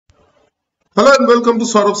Hello and welcome to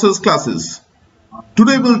Saurav's classes.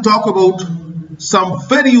 Today we'll talk about some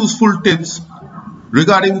very useful tips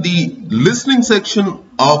regarding the listening section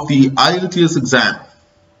of the IELTS exam.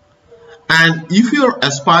 And if you're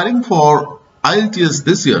aspiring for IELTS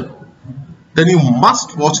this year, then you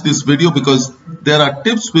must watch this video because there are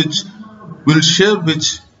tips which we'll share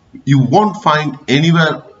which you won't find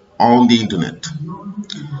anywhere on the internet.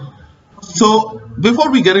 So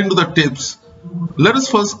before we get into the tips, let us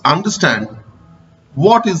first understand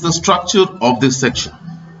what is the structure of this section.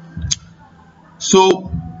 So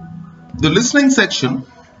the listening section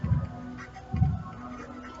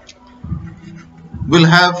will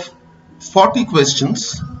have 40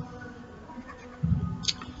 questions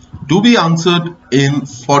to be answered in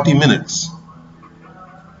 40 minutes,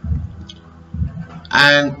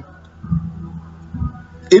 and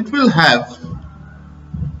it will have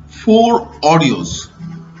 4 audios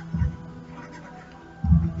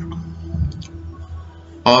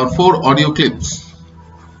or 4 audio clips.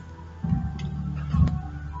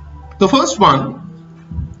 The first one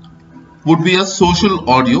would be a social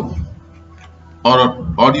audio or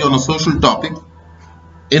an audio on a social topic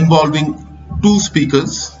involving 2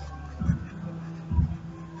 speakers.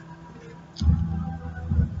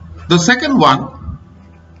 The second one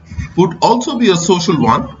would also be a social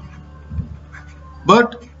one,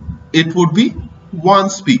 but it would be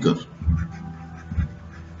 1 speaker.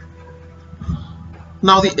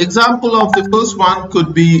 Now the example of the first one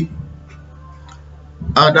could be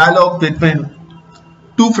a dialogue between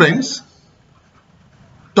 2 friends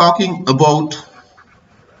talking about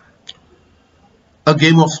a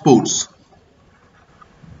game of sports.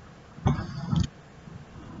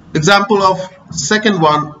 Example of second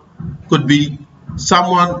one could be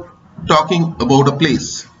someone talking about a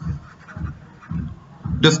place,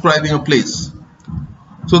 describing a place.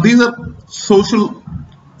 So these are social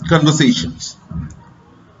conversations.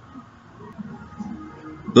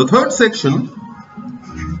 The third section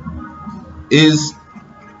is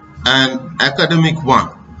an academic one.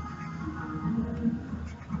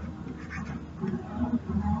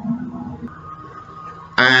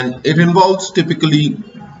 And it involves typically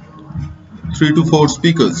 3 to 4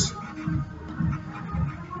 speakers.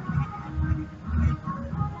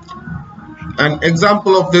 An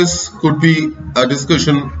example of this could be a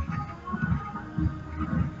discussion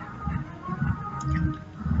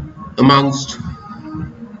amongst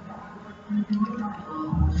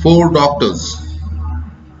 4 doctors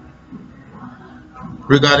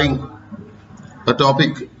regarding a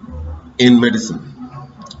topic in medicine.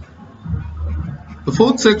 The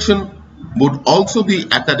fourth section would also be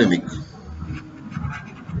academic,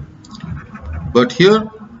 but here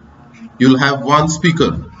you'll have 1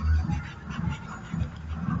 speaker.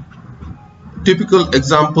 Typical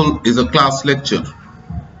example is a class lecture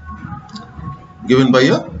given by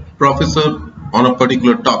a professor on a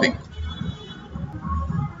particular topic.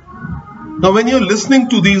 Now when you're listening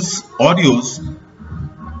to these audios,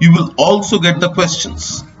 you will also get the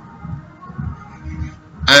questions,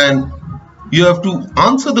 and you have to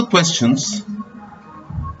answer the questions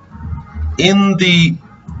in the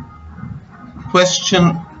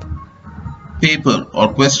question paper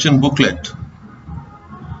or question booklet.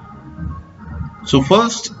 So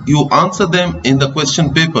first you answer them in the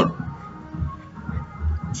question paper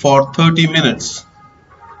for 30 minutes.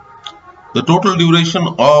 The total duration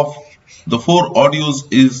of the 4 audios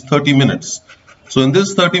is 30 minutes. So in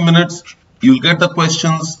this 30 minutes, you'll get the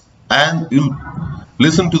questions and you'll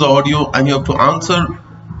listen to the audio, and you have to answer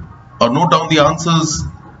or note down the answers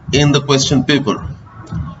in the question paper.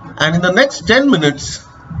 And in the next 10 minutes,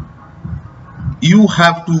 you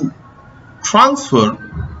have to transfer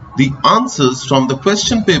the answers from the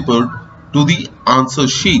question paper to the answer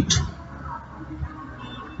sheet.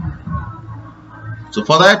 So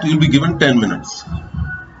for that, you'll be given 10 minutes.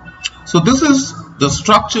 So this is the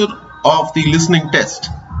structure of the listening test.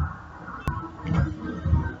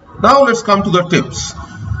 Now let's come to the tips.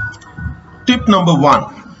 Tip number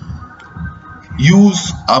 1.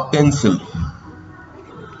 Use a pencil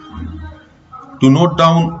to note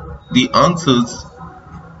down the answers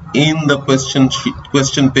in the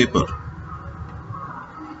question paper.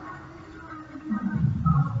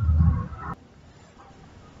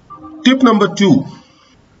 Tip number 2.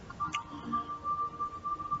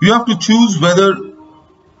 You have to choose whether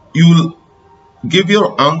you will give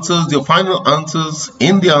your answers, your final answers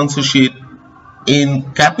in the answer sheet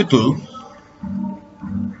in capital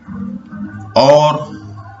or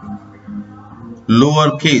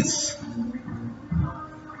lowercase.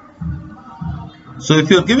 So if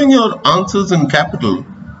you're giving your answers in capital,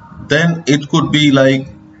 then it could be like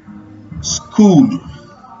school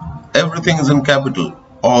everything is in capital,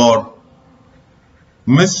 or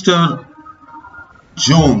Mr.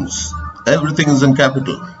 Jones, everything is in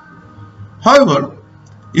capital. However,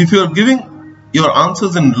 if you are giving your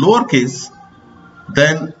answers in lowercase,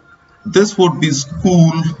 then this would be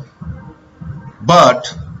school,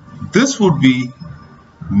 but this would be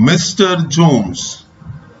Mr. Jones,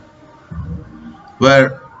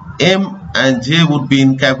 where M and J would be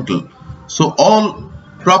in capital. So all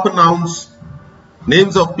proper nouns,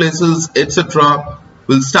 names of places, etc.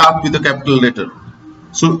 will start with a capital letter.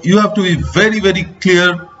 So you have to be very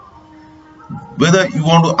clear whether you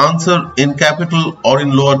want to answer in capital or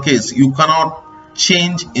in lowercase. You cannot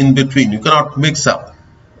change in between. You cannot mix up.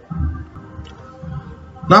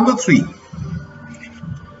 Number 3,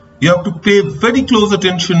 you have to pay very close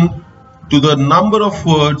attention to the number of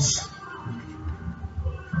words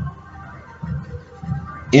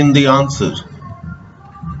in the answer.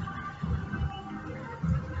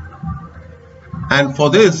 And for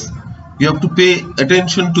this, you have to pay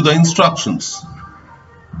attention to the instructions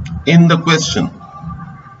in the question.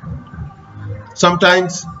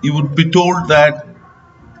 Sometimes you would be told that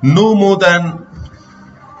no more than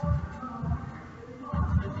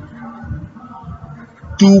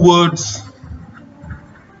 2 words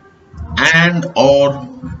and or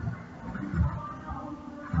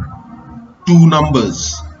 2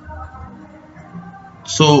 numbers.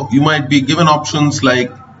 So you might be given options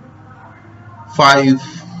like 5,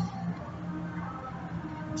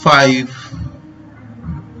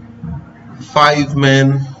 5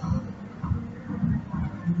 men,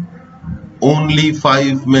 only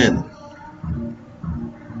 5 men,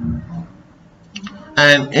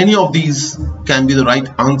 and any of these can be the right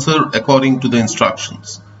answer according to the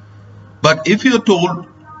instructions. But if you are told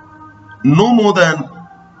no more than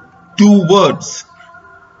 2 words,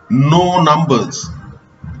 no numbers,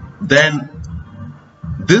 then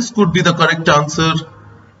this could be the correct answer.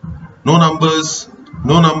 No numbers,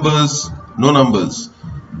 no numbers, no numbers.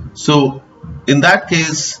 So in that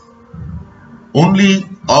case, only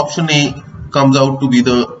option A comes out to be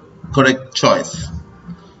the correct choice.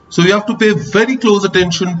 So you have to pay very close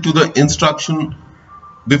attention to the instruction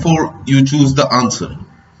before you choose the answer.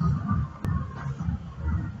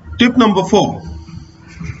 Tip number 4.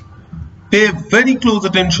 Pay very close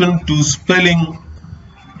attention to spelling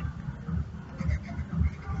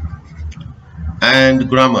and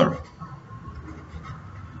grammar.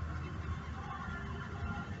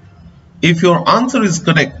 If your answer is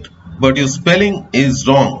correct but your spelling is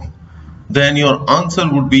wrong, then your answer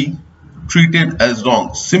would be treated as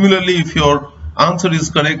wrong. Similarly, if your answer is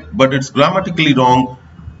correct but it's grammatically wrong,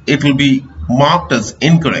 it will be marked as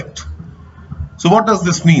incorrect. So what does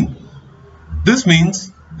this mean? This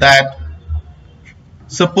means that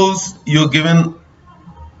suppose you're given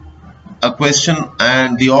a question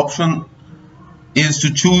and the option is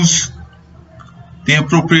to choose the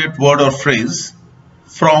appropriate word or phrase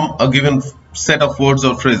from a given set of words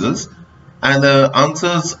or phrases, and the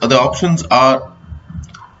options are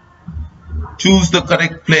choose the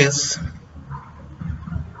correct place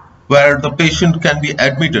where the patient can be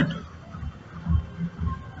admitted.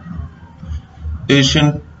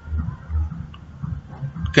 Patient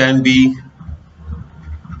can be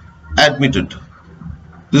admitted.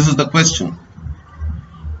 This is the question.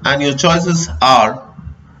 And your choices are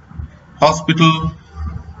hospital,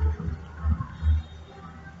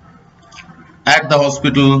 at the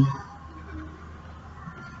hospital,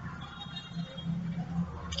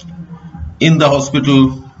 in the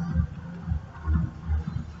hospital.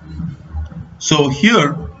 So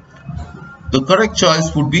here the correct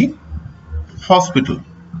choice would be hospital.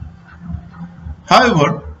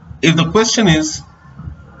 However, if the question is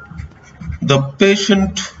the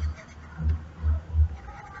patient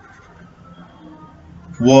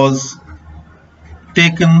was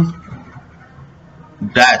taken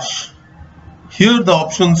dash, here the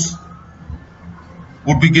options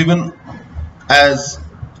would be given as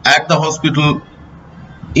at the hospital,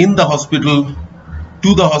 in the hospital,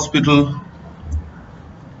 to the hospital,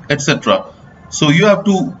 etc. So you have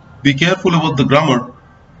to be careful about the grammar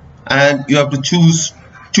and you have to choose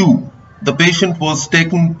to. The patient was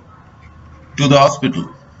taken to the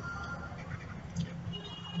hospital.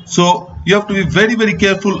 So you have to be very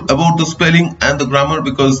careful about the spelling and the grammar,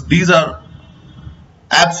 because these are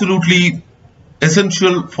absolutely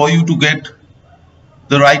essential for you to get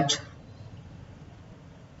the right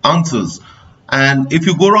answers. And if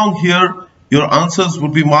you go wrong here, your answers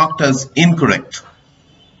would be marked as incorrect.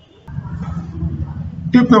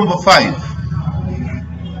 Tip number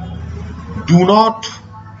 5. Do not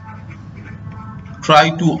try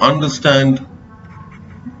to understand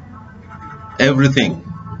everything.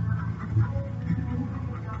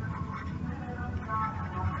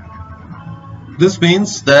 This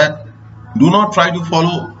means that do not try to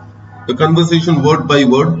follow the conversation word by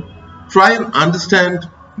word. Try and understand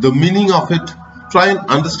the meaning of it. Try and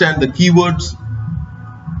understand the keywords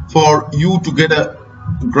for you to get a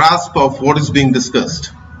grasp of what is being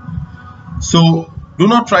discussed. So do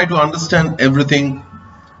not try to understand everything,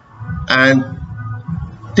 and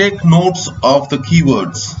take notes of the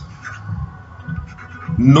keywords.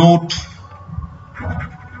 Note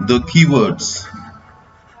the keywords,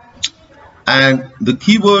 and the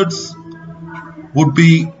keywords would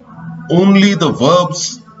be only the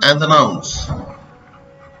verbs and the nouns.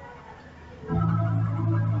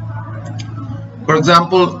 For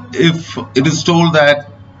example, if it is told that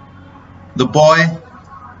the boy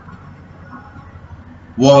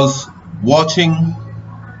was watching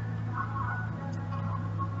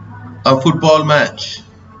a football match,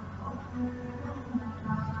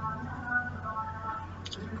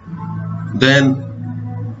 then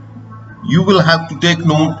you will have to take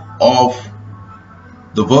note of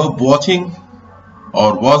the verb watching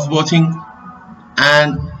or was watching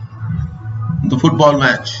and the football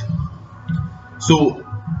match. So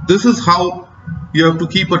this is how you have to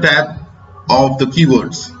keep a tab of the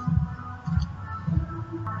keywords.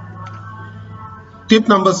 Tip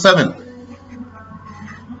number 7.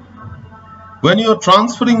 When you are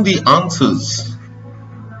transferring the answers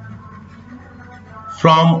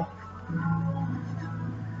from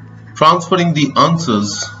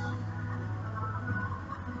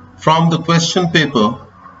the question paper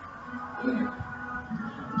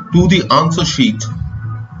to the answer sheet,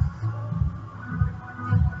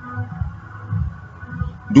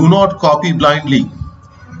 do not copy blindly.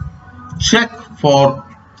 Check for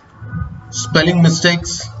spelling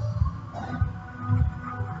mistakes.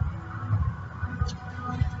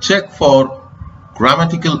 Check for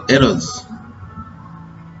grammatical errors.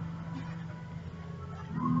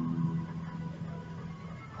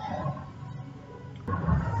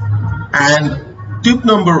 And tip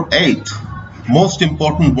number 8, most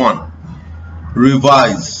important one,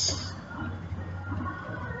 revise.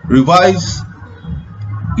 Revise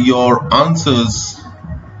your answers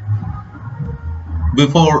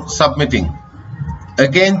before submitting.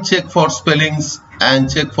 Again, check for spellings and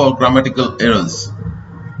check for grammatical errors.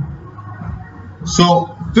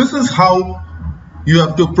 So this is how you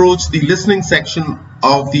have to approach the listening section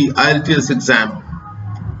of the IELTS exam.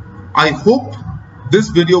 I hope this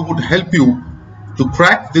video would help you to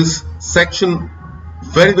crack this section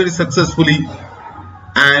very successfully,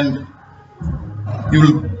 and you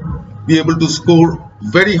will be able to score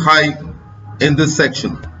very high in this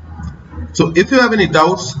section. So if you have any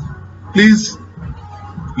doubts, please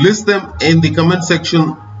list them in the comment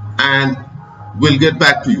section and we'll get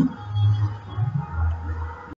back to you.